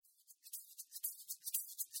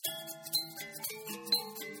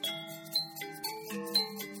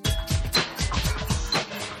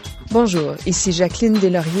Bonjour, ici Jacqueline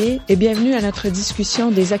Deslauriers et bienvenue à notre discussion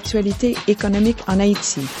des actualités économiques en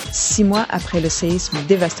Haïti, 6 mois après le séisme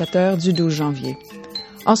dévastateur du 12 janvier.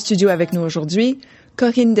 En studio avec nous aujourd'hui,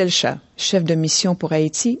 Corinne Delchat, chef de mission pour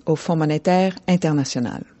Haïti au Fonds monétaire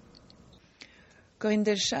international. Corinne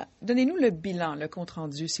Delchat, donnez-nous le bilan, le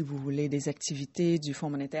compte-rendu, si vous voulez, des activités du Fonds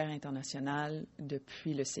monétaire international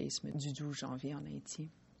depuis le séisme du 12 janvier en Haïti.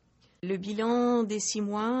 Le bilan des 6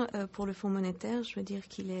 mois pour le Fonds monétaire, je veux dire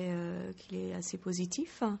qu'il est assez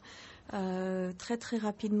positif. Très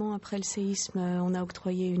rapidement après le séisme, on a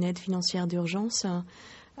octroyé une aide financière d'urgence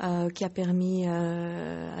qui a permis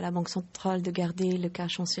à la Banque centrale de garder le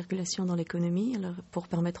cash en circulation dans l'économie pour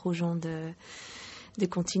permettre aux gens de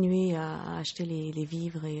continuer à acheter les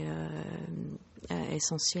vivres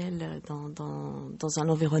essentiels dans un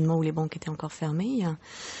environnement où les banques étaient encore fermées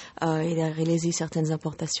et à réaliser certaines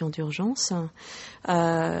importations d'urgence.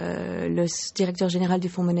 Le directeur général du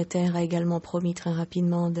Fonds monétaire a également promis très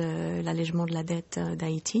rapidement l'allègement de la dette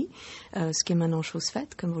d'Haïti, ce qui est maintenant chose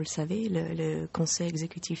faite. Comme vous le savez, le conseil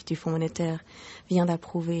exécutif du Fonds monétaire vient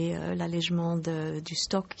d'approuver l'allègement du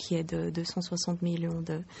stock qui est de 260 millions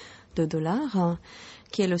de dollars,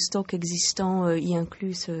 qui est le stock existant, y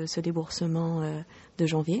inclut ce déboursement de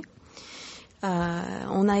janvier.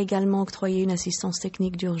 On a également octroyé une assistance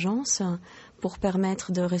technique d'urgence pour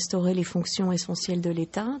permettre de restaurer les fonctions essentielles de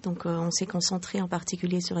l'État. Donc, on s'est concentré en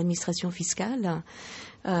particulier sur l'administration fiscale.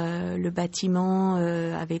 Le bâtiment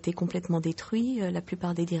avait été complètement détruit. La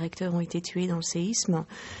plupart des directeurs ont été tués dans le séisme.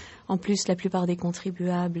 En plus, la plupart des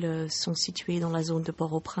contribuables sont situés dans la zone de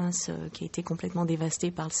Port-au-Prince qui a été complètement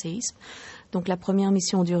dévastée par le séisme. Donc la première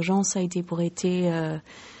mission d'urgence a été pour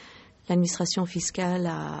l'administration fiscale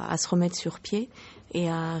à se remettre sur pied et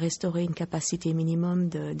à restaurer une capacité minimum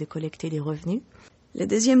de collecter des revenus. Le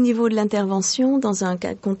deuxième niveau de l'intervention, dans un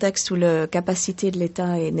contexte où la capacité de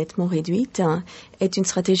l'État est nettement réduite, est une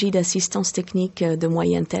stratégie d'assistance technique de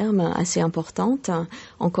moyen terme assez importante,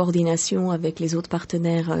 en coordination avec les autres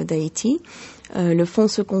partenaires d'Haïti. Le fonds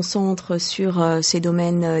se concentre sur ces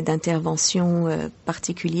domaines d'intervention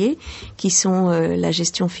particuliers, qui sont la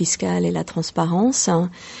gestion fiscale et la transparence,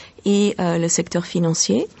 et le secteur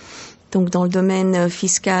financier. Donc, dans le domaine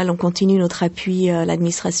fiscal, on continue notre appui à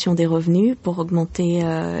l'administration des revenus pour augmenter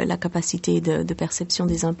la capacité de perception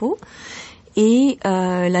des impôts et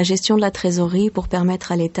la gestion de la trésorerie pour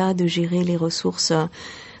permettre à l'État de gérer les ressources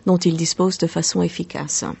dont il dispose de façon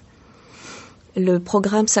efficace. Le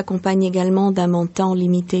programme s'accompagne également d'un montant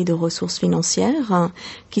limité de ressources financières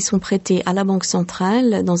qui sont prêtées à la Banque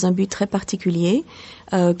centrale dans un but très particulier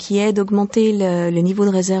qui est d'augmenter le niveau de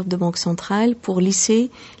réserve de Banque centrale pour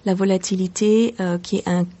lisser la volatilité qui est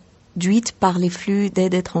induite par les flux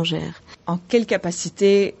d'aide étrangère. En quelle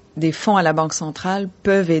capacité des fonds à la Banque centrale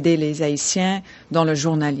peuvent aider les Haïtiens dans le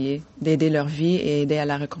journalier, d'aider leur vie et aider à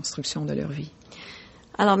la reconstruction de leur vie?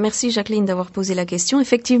 Alors, merci Jacqueline d'avoir posé la question.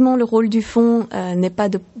 Effectivement, le rôle du fonds n'est pas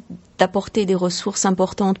d'apporter des ressources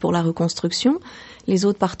importantes pour la reconstruction. Les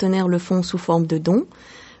autres partenaires le font sous forme de dons.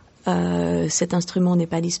 Cet instrument n'est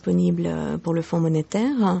pas disponible pour le Fonds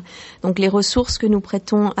monétaire. Donc, les ressources que nous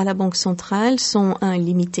prêtons à la Banque centrale sont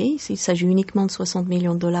limitées. Il s'agit uniquement de 60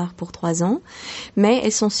 millions de dollars pour 3 ans, mais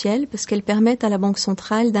essentielles parce qu'elles permettent à la Banque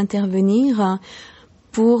centrale d'intervenir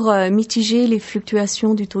pour mitiger les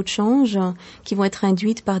fluctuations du taux de change qui vont être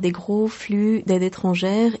induites par des gros flux d'aide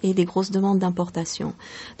étrangère et des grosses demandes d'importation.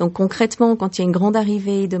 Donc concrètement, quand il y a une grande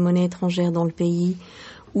arrivée de monnaie étrangère dans le pays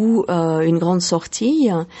ou une grande sortie,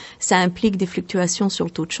 ça implique des fluctuations sur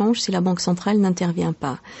le taux de change si la Banque centrale n'intervient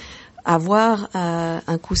pas. Avoir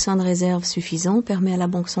un coussin de réserve suffisant permet à la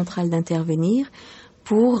Banque centrale d'intervenir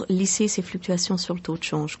pour lisser ces fluctuations sur le taux de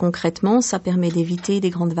change. Concrètement, ça permet d'éviter des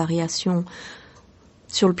grandes variations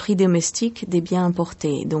sur le prix domestique des biens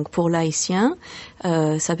importés. Donc pour l'Haïtien,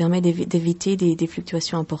 ça permet d'éviter des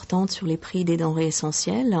fluctuations importantes sur les prix des denrées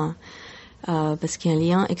essentielles parce qu'il y a un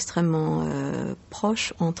lien extrêmement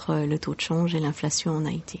proche entre le taux de change et l'inflation en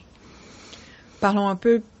Haïti. Parlons un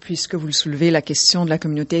peu, puisque vous le soulevez, la question de la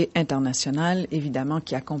communauté internationale, évidemment,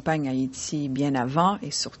 qui accompagne Haïti bien avant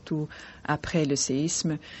et surtout après le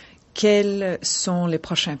séisme. Quels sont les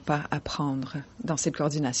prochains pas à prendre dans cette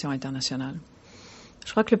coordination internationale? Je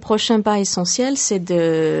crois que le prochain pas essentiel, c'est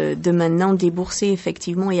de maintenant débourser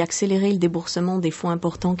effectivement et accélérer le déboursement des fonds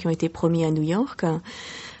importants qui ont été promis à New York.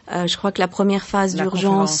 Je crois que la première phase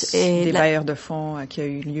d'urgence est des bailleurs de fonds qui a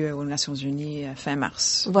eu lieu aux Nations Unies fin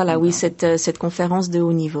mars. Voilà, oui, cette conférence de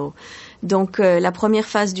haut niveau. Donc la première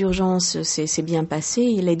phase d'urgence s'est bien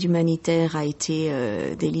passée. L'aide humanitaire a été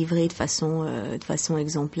délivrée de façon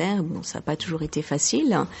exemplaire. Bon, ça n'a pas toujours été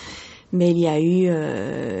facile. mais il y a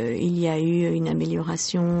eu une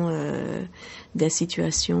amélioration de la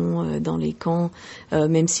situation dans les camps,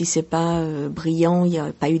 même si c'est pas brillant, il n'y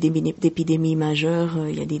a pas eu d'épidémie majeure,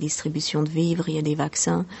 il y a des distributions de vivres, il y a des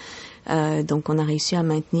vaccins. Donc on a réussi à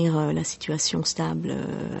maintenir la situation stable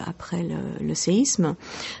après le séisme.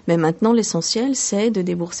 Mais maintenant, l'essentiel, c'est de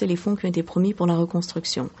débourser les fonds qui ont été promis pour la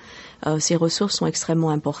reconstruction. Ces ressources sont extrêmement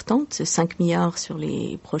importantes, c'est 5 milliards sur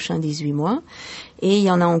les prochains 18 mois. Et il y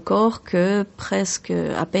en a encore que presque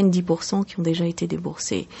à peine 10% qui ont déjà été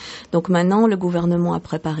déboursés. Donc maintenant, le gouvernement a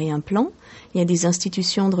préparé un plan. Il y a des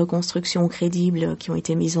institutions de reconstruction crédibles qui ont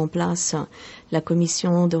été mises en place. La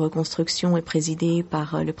commission de reconstruction est présidée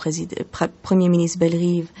par le Premier ministre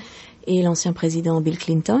Bellerive et l'ancien président Bill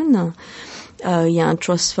Clinton. Il y a un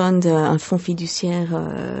trust fund, un fonds fiduciaire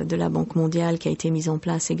de la Banque mondiale qui a été mis en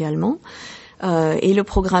place également. Et le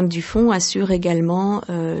programme du fonds assure également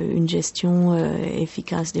une gestion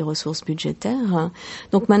efficace des ressources budgétaires.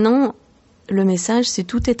 Donc maintenant, le message, c'est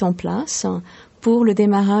tout est en place pour le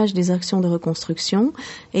démarrage des actions de reconstruction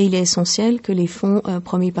et il est essentiel que les fonds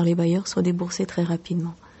promis par les bailleurs soient déboursés très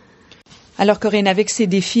rapidement. Alors Corinne, avec ces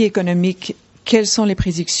défis économiques, quelles sont les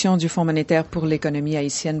prédictions du Fonds monétaire pour l'économie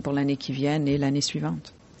haïtienne pour l'année qui vient et l'année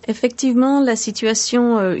suivante? Effectivement, la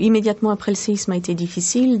situation immédiatement après le séisme a été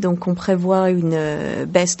difficile, donc on prévoit une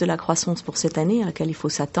baisse de la croissance pour cette année à laquelle il faut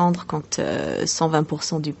s'attendre quand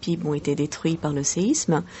 120% du PIB ont été détruits par le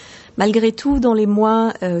séisme. Malgré tout, dans les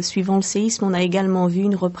mois suivant le séisme, on a également vu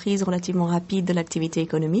une reprise relativement rapide de l'activité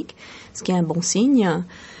économique, ce qui est un bon signe.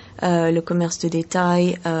 Le commerce de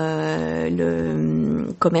détail, le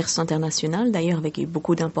commerce international, d'ailleurs avec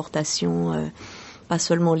beaucoup d'importations, pas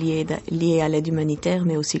seulement liées à l'aide humanitaire,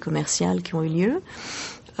 mais aussi commerciales qui ont eu lieu.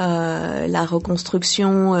 La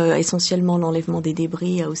reconstruction, essentiellement l'enlèvement des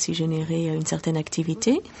débris, a aussi généré une certaine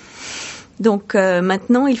activité. Donc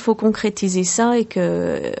maintenant, il faut concrétiser ça et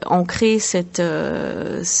ancrer cette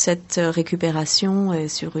récupération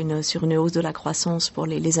sur une hausse de la croissance pour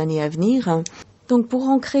les années à venir. Donc pour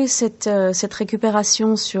ancrer cette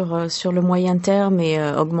récupération sur le moyen terme et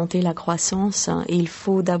augmenter la croissance, il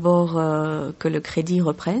faut d'abord que le crédit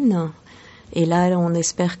reprenne. Et là, on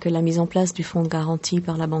espère que la mise en place du fonds de garantie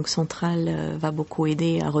par la Banque centrale va beaucoup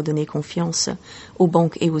aider à redonner confiance aux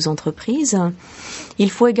banques et aux entreprises.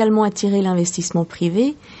 Il faut également attirer l'investissement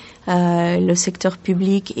privé. Le secteur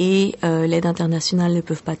public et l'aide internationale ne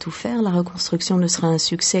peuvent pas tout faire. La reconstruction ne sera un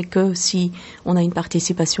succès que si on a une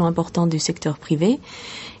participation importante du secteur privé.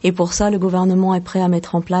 Et pour ça, le gouvernement est prêt à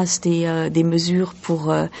mettre en place des mesures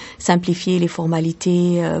pour simplifier les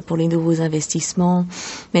formalités pour les nouveaux investissements,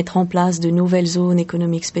 mettre en place de nouvelles zones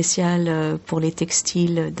économiques spéciales pour les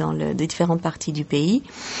textiles dans les différentes parties du pays.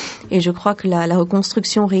 Et je crois que la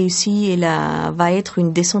reconstruction réussie va être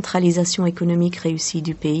une décentralisation économique réussie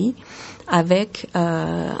du pays, avec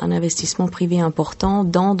un investissement privé important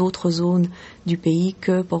dans d'autres zones du pays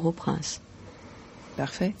que Port-au-Prince.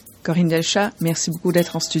 Parfait. Corinne Delchat, merci beaucoup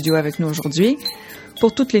d'être en studio avec nous aujourd'hui.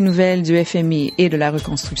 Pour toutes les nouvelles du FMI et de la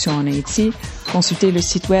reconstruction en Haïti, consultez le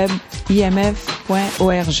site web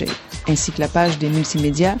imf.org, ainsi que la page des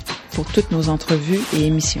multimédias pour toutes nos entrevues et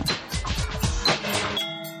émissions.